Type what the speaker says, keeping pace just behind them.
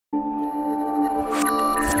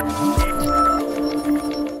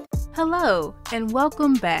Hello, and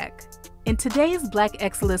welcome back. In today's Black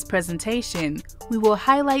Excellist presentation, we will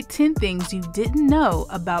highlight 10 things you didn't know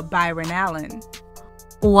about Bryon Allen.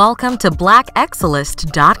 Welcome to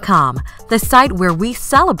BlackExcellist.com, the site where we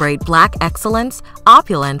celebrate Black excellence,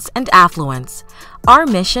 opulence, and affluence. Our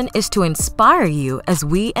mission is to inspire you as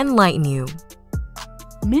we enlighten you.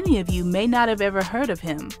 Many of you may not have ever heard of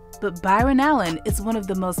him, but Bryon Allen is one of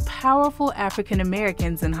the most powerful African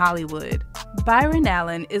Americans in Hollywood. Bryon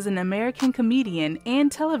Allen is an American comedian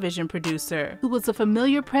and television producer who was a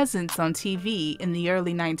familiar presence on TV in the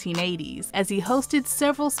early 1980s as he hosted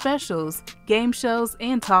several specials, game shows,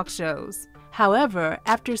 and talk shows. However,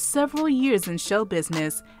 after several years in show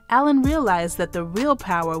business, Allen realized that the real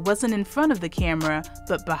power wasn't in front of the camera,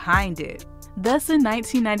 but behind it. Thus, in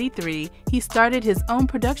 1993, he started his own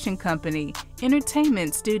production company,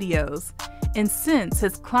 Entertainment Studios, and since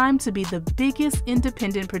has climbed to be the biggest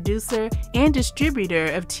independent producer and distributor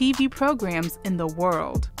of TV programs in the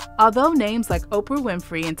world. Although names like Oprah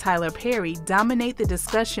Winfrey and Tyler Perry dominate the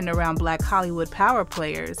discussion around Black Hollywood power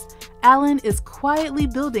players, Allen is quietly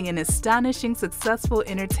building an astonishing successful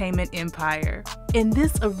entertainment empire. In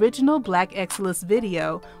this original Black Excellist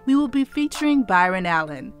video, we will be featuring Bryon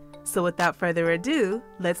Allen. So without further ado,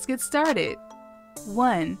 let's get started.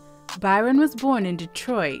 1. Bryon was born in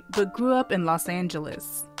Detroit but grew up in Los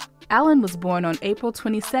Angeles. Allen was born on April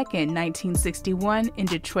 22, 1961 in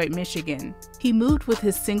Detroit, Michigan. He moved with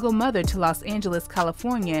his single mother to Los Angeles,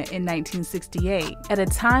 California in 1968 at a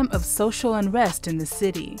time of social unrest in the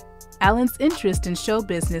city. Allen's interest in show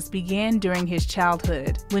business began during his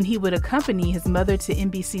childhood, when he would accompany his mother to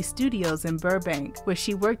NBC Studios in Burbank, where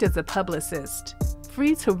she worked as a publicist.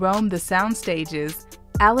 Free to roam the sound stages,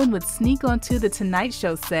 Allen would sneak onto the Tonight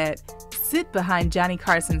Show set, sit behind Johnny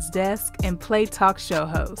Carson's desk, and play talk show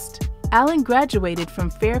host. Allen graduated from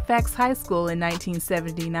Fairfax High School in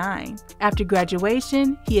 1979. After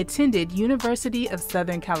graduation, he attended University of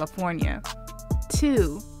Southern California.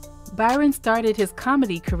 2. Bryon started his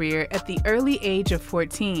comedy career at the early age of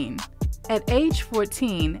 14. At age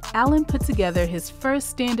 14, Allen put together his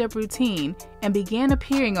first stand-up routine and began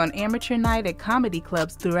appearing on amateur night at comedy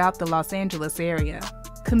clubs throughout the Los Angeles area.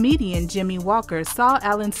 Comedian Jimmy Walker saw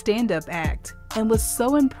Allen's stand-up act and was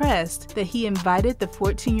so impressed that he invited the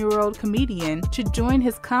 14-year-old comedian to join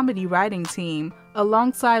his comedy writing team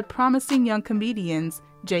alongside promising young comedians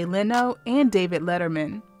Jay Leno and David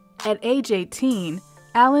Letterman. At age 18,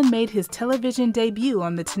 Allen made his television debut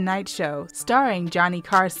on The Tonight Show, starring Johnny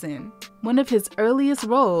Carson. One of his earliest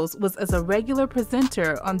roles was as a regular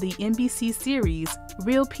presenter on the NBC series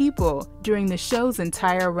Real People during the show's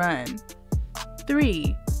entire run.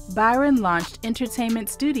 3. Bryon launched Entertainment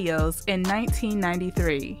Studios in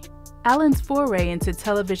 1993. Allen's foray into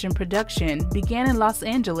television production began in Los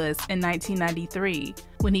Angeles in 1993,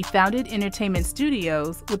 when he founded Entertainment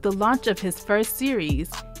Studios with the launch of his first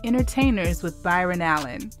series, Entertainers with Bryon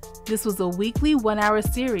Allen. This was a weekly one-hour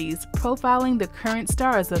series profiling the current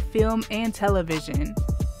stars of film and television.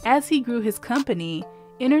 As he grew his company,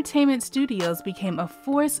 Entertainment Studios became a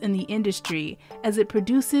force in the industry as it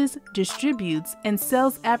produces, distributes, and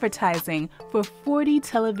sells advertising for 40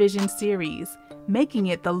 television series, making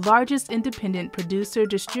it the largest independent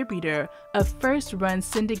producer-distributor of first-run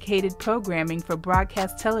syndicated programming for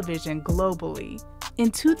broadcast television globally.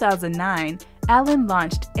 In 2009, Allen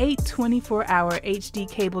launched 8 24-hour HD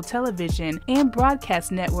cable television and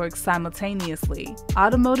broadcast networks simultaneously: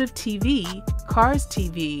 Automotive TV, Cars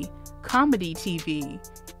TV, Comedy TV,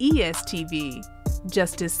 ESTV,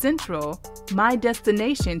 Justice Central, My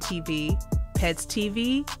Destination TV, Pets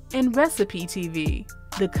TV, and Recipe TV.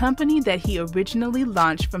 The company that he originally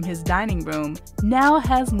launched from his dining room now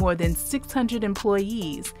has more than 600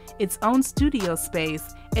 employees, its own studio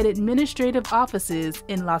space, and administrative offices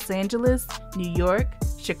in Los Angeles, New York,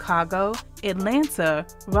 Chicago, Atlanta,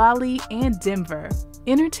 Raleigh, and Denver.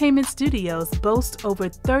 Entertainment Studios boasts over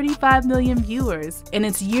 35 million viewers, and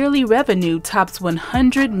its yearly revenue tops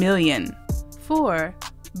 $100 million. 4.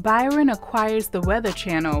 Bryon acquires the Weather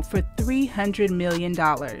Channel for $300 million.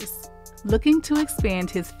 Looking to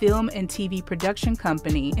expand his film and TV production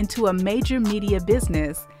company into a major media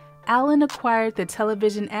business, Allen acquired the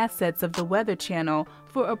television assets of the Weather Channel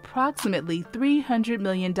for approximately $300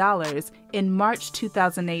 million in March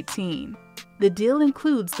 2018. The deal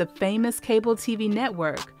includes the famous cable TV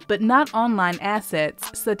network, but not online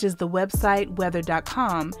assets such as the website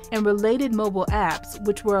weather.com and related mobile apps,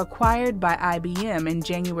 which were acquired by IBM in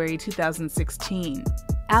January 2016.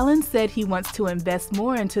 Allen said he wants to invest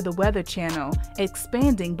more into the Weather Channel,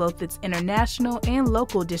 expanding both its international and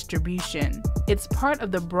local distribution. It's part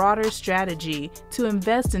of the broader strategy to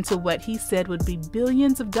invest into what he said would be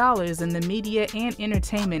billions of dollars in the media and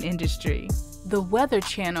entertainment industry. The Weather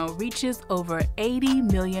Channel reaches over 80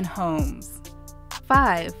 million homes.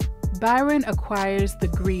 5. Bryon acquires the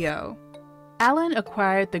Griot. Allen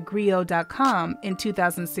acquired thegriot.com in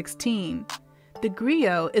 2016. The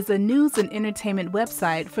Griot is a news and entertainment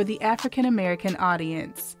website for the African American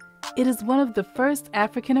audience. It is one of the first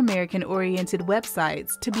African American-oriented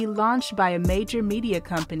websites to be launched by a major media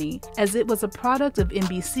company, as it was a product of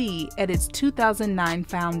NBC at its 2009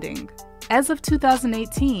 founding. As of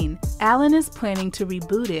 2018, Allen is planning to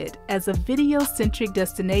reboot it as a video-centric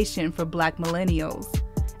destination for Black millennials.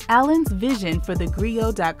 Allen's vision for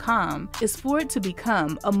thegriot.com is for it to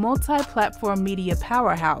become a multi-platform media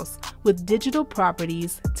powerhouse with digital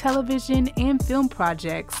properties, television and film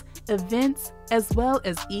projects, events, as well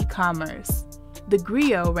as e-commerce. The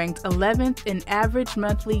Griot ranked 11th in average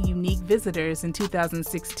monthly unique visitors in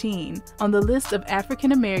 2016 on the list of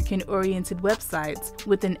African American-oriented websites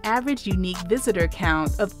with an average unique visitor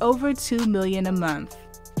count of over 2 million a month.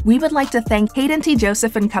 We would like to thank Hayden T.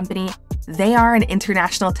 Joseph & Company. They are an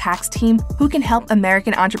international tax team who can help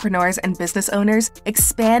American entrepreneurs and business owners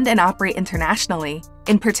expand and operate internationally.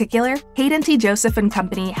 In particular, Hayden T. Joseph &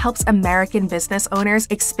 Company helps American business owners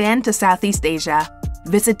expand to Southeast Asia.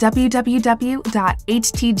 Visit www.htj.tax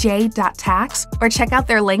or check out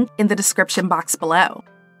their link in the description box below.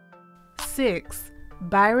 6.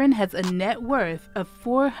 Bryon has a net worth of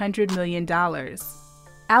 $400 million.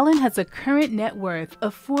 Allen has a current net worth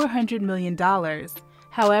of $400 million.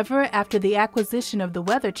 However, after the acquisition of the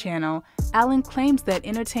Weather Channel, Allen claims that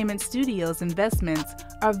Entertainment Studios' investments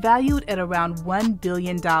are valued at around $1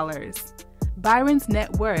 billion. Bryon's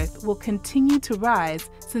net worth will continue to rise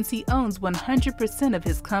since he owns 100% of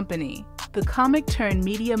his company. The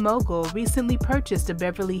comic-turned-media mogul recently purchased a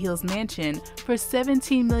Beverly Hills mansion for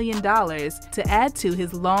 $17 million to add to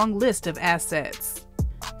his long list of assets.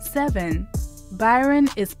 7. Bryon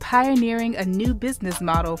is pioneering a new business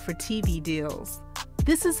model for TV deals.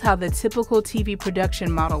 This is how the typical TV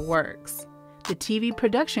production model works. The TV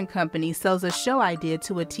production company sells a show idea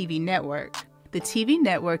to a TV network. The TV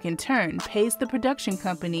network, in turn, pays the production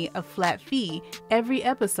company a flat fee every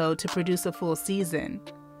episode to produce a full season.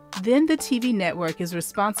 Then the TV network is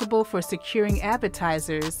responsible for securing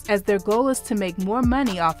advertisers, as their goal is to make more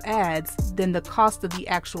money off ads than the cost of the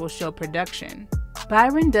actual show production.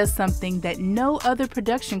 Bryon does something that no other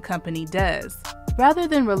production company does. Rather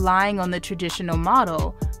than relying on the traditional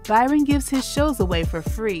model, Bryon gives his shows away for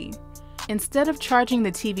free. Instead of charging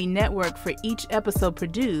the TV network for each episode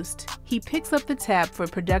produced, he picks up the tab for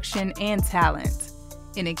production and talent.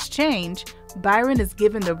 In exchange, Bryon is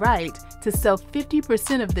given the right to sell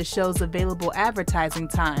 50% of the show's available advertising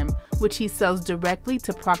time, which he sells directly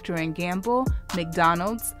to Procter & Gamble,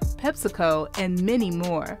 McDonald's, PepsiCo, and many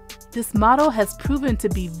more. This model has proven to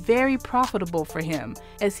be very profitable for him,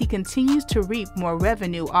 as he continues to reap more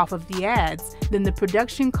revenue off of the ads than the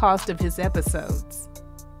production cost of his episodes.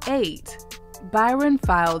 8. Bryon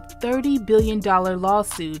filed $30 billion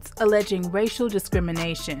lawsuits alleging racial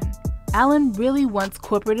discrimination. Allen really wants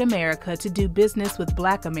corporate America to do business with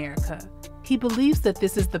Black America. He believes that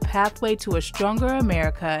this is the pathway to a stronger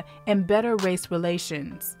America and better race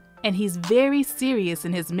relations. And he's very serious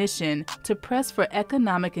in his mission to press for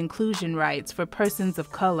economic inclusion rights for persons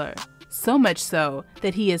of color. So much so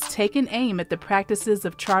that he has taken aim at the practices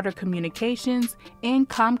of Charter Communications and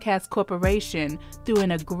Comcast Corporation through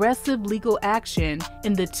an aggressive legal action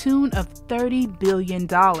in the tune of $30 billion.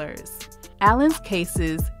 Allen's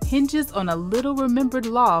cases hinges on a little-remembered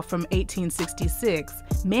law from 1866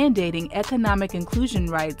 mandating economic inclusion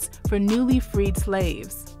rights for newly freed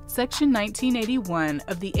slaves. Section 1981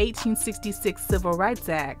 of the 1866 Civil Rights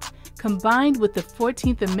Act, combined with the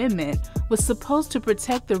 14th Amendment, was supposed to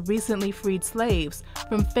protect the recently freed slaves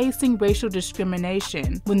from facing racial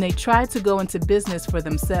discrimination when they tried to go into business for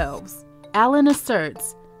themselves. Allen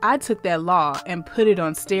asserts, "I took that law and put it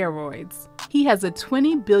on steroids." He has a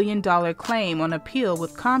 $20 billion claim on appeal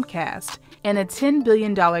with Comcast and a $10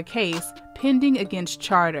 billion case pending against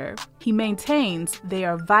Charter. He maintains they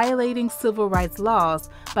are violating civil rights laws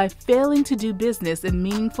by failing to do business in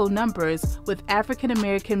meaningful numbers with African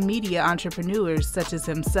American media entrepreneurs such as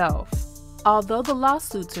himself. Although the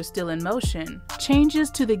lawsuits are still in motion, changes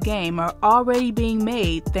to the game are already being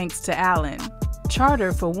made thanks to Allen.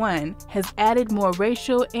 Charter, for one, has added more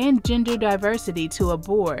racial and gender diversity to a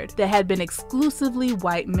board that had been exclusively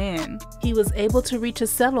white men. He was able to reach a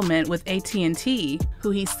settlement with AT&T,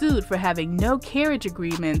 who he sued for having no carriage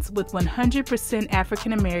agreements with 100%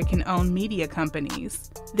 African-American owned media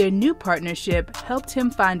companies. Their new partnership helped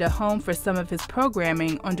him find a home for some of his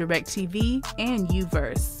programming on DirecTV and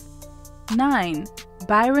Uverse. 9.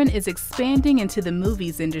 Bryon is expanding into the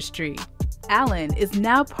movies industry. Allen is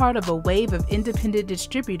now part of a wave of independent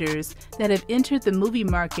distributors that have entered the movie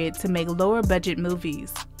market to make lower-budget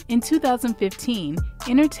movies. In 2015,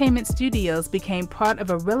 entertainment studios became part of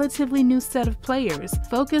a relatively new set of players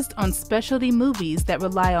focused on specialty movies that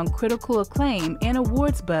rely on critical acclaim and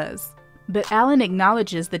awards buzz. But Allen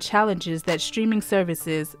acknowledges the challenges that streaming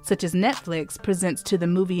services such as Netflix presents to the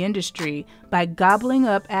movie industry by gobbling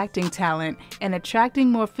up acting talent and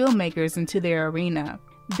attracting more filmmakers into their arena.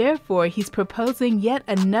 Therefore, he's proposing yet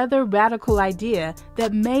another radical idea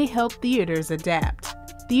that may help theaters adapt.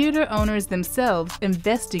 Theater owners themselves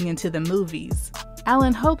investing into the movies.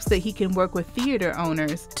 Allen hopes that he can work with theater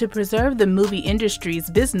owners to preserve the movie industry's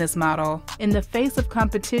business model in the face of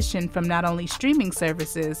competition from not only streaming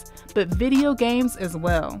services, but video games as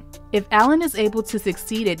well. If Allen is able to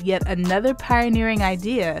succeed at yet another pioneering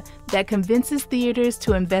idea that convinces theaters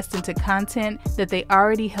to invest into content that they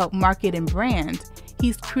already help market and brand,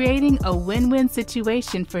 he's creating a win-win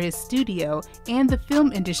situation for his studio and the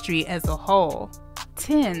film industry as a whole.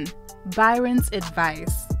 10. Bryon's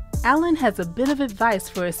advice. Allen has a bit of advice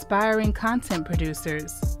for aspiring content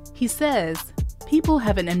producers. He says, "People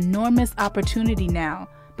have an enormous opportunity now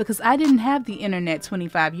because I didn't have the internet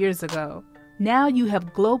 25 years ago. Now you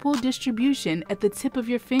have global distribution at the tip of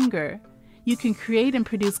your finger. You can create and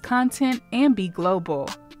produce content and be global.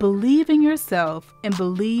 Believe in yourself and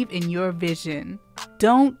believe in your vision.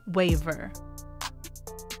 Don't waver."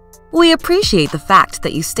 We appreciate the fact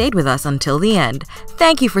that you stayed with us until the end.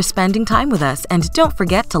 Thank you for spending time with us, and don't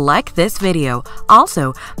forget to like this video.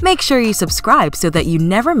 Also, make sure you subscribe so that you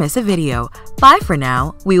never miss a video. Bye for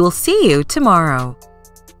now. We will see you tomorrow.